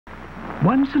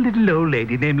Once a little old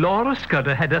lady named Laura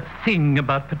Scudder had a thing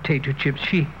about potato chips.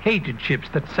 She hated chips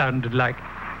that sounded like...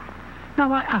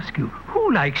 Now I ask you,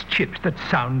 who likes chips that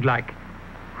sound like...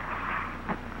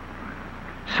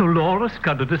 So Laura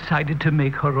Scudder decided to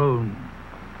make her own.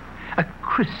 A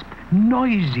crisp,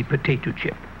 noisy potato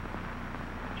chip.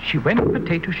 She went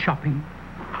potato shopping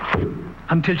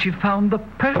until she found the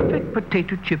perfect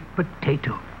potato chip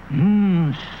potato.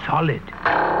 Solid.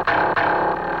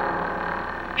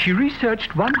 She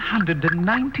researched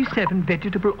 197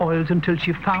 vegetable oils until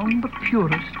she found the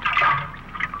purest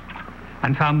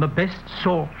and found the best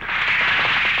salt.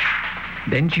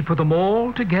 Then she put them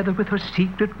all together with her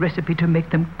secret recipe to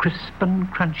make them crisp and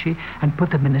crunchy and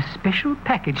put them in a special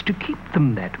package to keep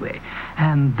them that way.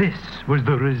 And this was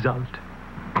the result.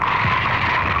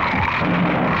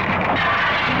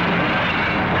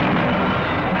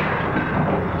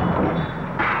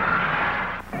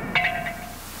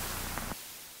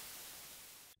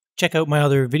 Check out my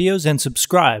other videos and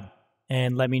subscribe,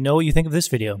 and let me know what you think of this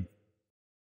video.